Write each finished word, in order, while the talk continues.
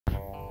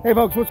Hey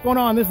folks, what's going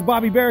on? This is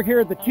Bobby Barrack here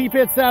at the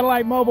T-Fit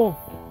Satellite Mobile.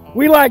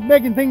 We like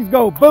making things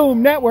go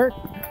boom network.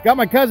 Got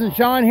my cousin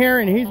Shawn here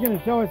and he's going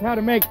to show us how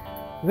to make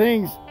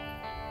things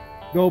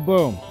go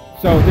boom.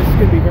 So this is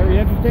going to be very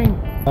interesting.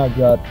 I've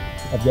got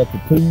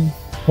the two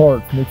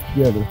parts mixed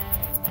together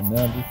and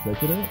now just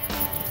shake it up.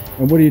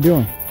 And what are you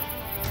doing?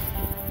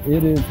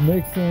 It is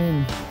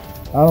mixing,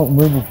 I don't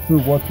remember for sure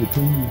what the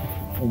two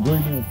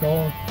ingredients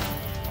are,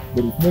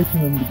 but it's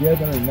mixing them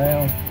together and now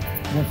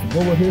once the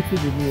bullet hits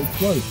it, it will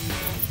explode.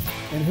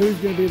 And who's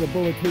going to be the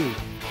bullet who?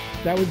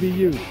 That would be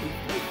you.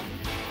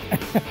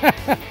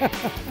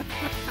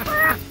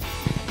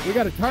 We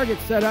got a target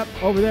set up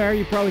over there.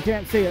 You probably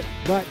can't see it,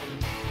 but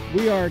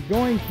we are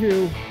going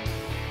to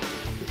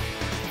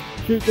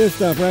shoot this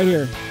stuff right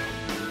here.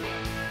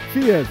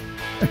 She is.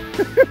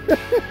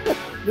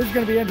 This is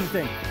going to be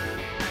interesting.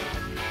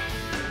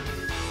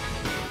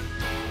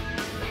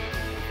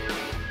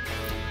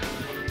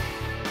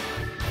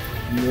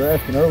 You were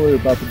asking earlier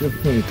about the difference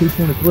between a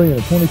 223 and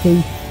a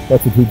 22.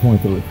 That's a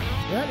 223.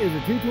 That is a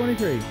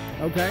 223.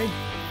 Okay.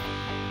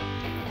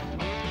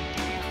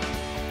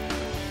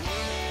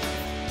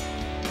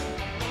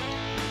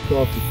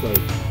 Across the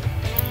side.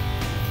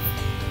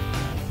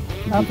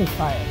 Up the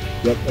side.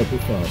 Yep, up the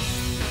side.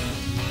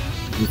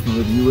 Just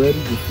whenever you're ready,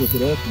 just flip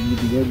it up and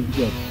you'll be ready to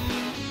go.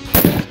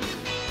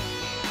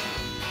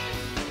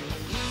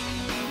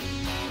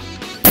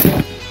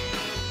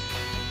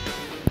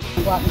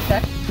 Go out and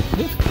check.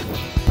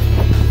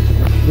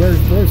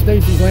 Where's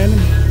Stacy's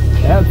landing?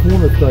 That's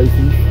one of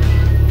Stacy's.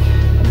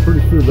 I'm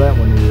pretty sure that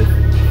one is.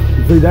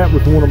 You see, that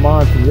was one of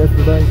mine from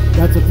yesterday.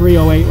 That's a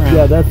 308 round.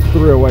 Yeah, that's a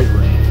 308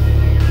 round.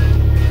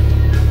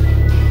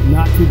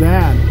 Not too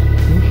bad.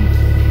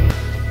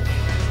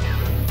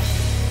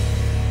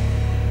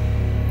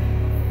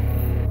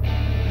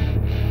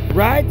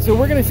 Right, so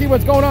we're gonna see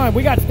what's going on.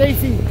 We got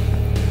Stacy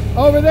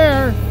over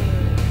there.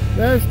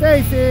 There's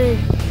Stacy.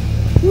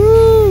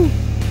 Woo!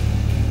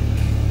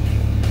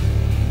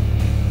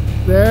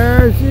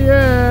 There she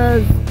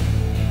is.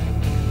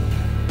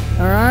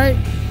 All right,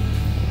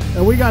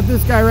 and we got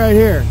this guy right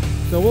here.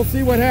 So we'll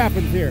see what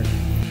happens here.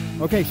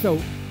 Okay, so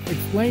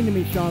explain to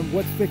me, Shawn,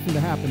 what's fixing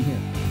to happen here?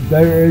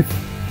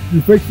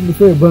 You're fixing to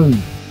see a boom.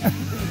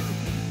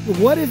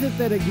 What is it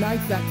that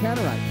ignites that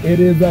Tannerite? It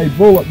is a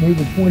bullet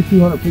moving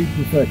 2,200 feet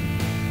per second.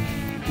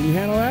 Can you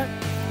handle that?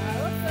 I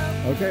hope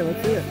so. Okay,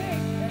 let's see it.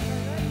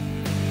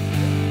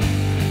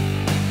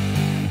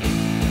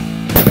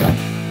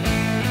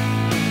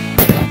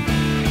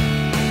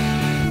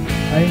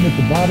 Aim at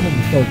the bottom of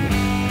the circle.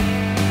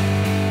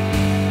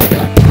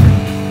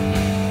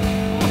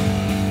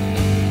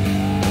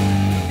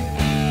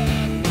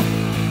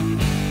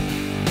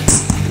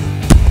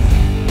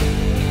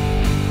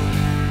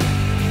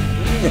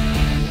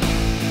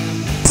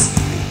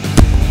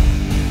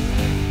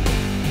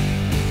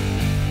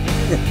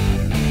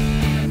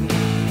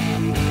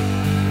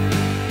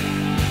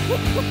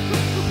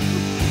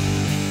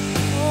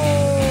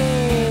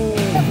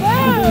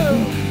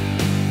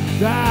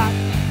 That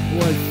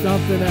was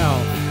something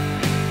else.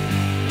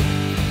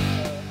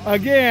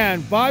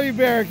 Again, Bobby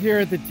Barrack here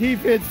at the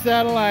T-Fit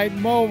Satellite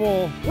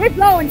Mobile. We're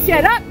blowing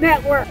shit up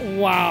network.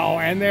 Wow,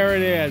 and there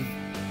it is.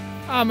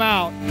 I'm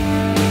out.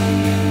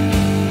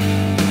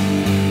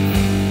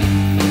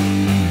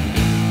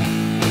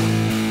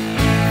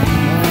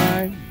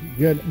 My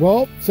good.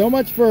 Well, so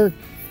much for,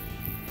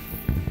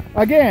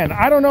 again,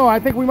 I don't know. I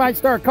think we might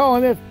start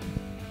calling this.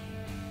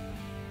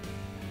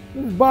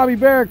 This is Bobby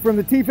Barrack from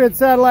the T-Fit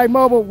Satellite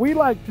Mobile. We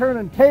like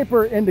turning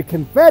paper into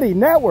confetti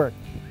network.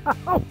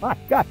 Oh my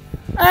God.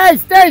 Hey,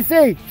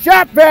 Stacy,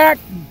 shot back.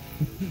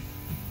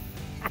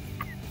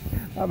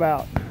 I'm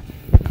out.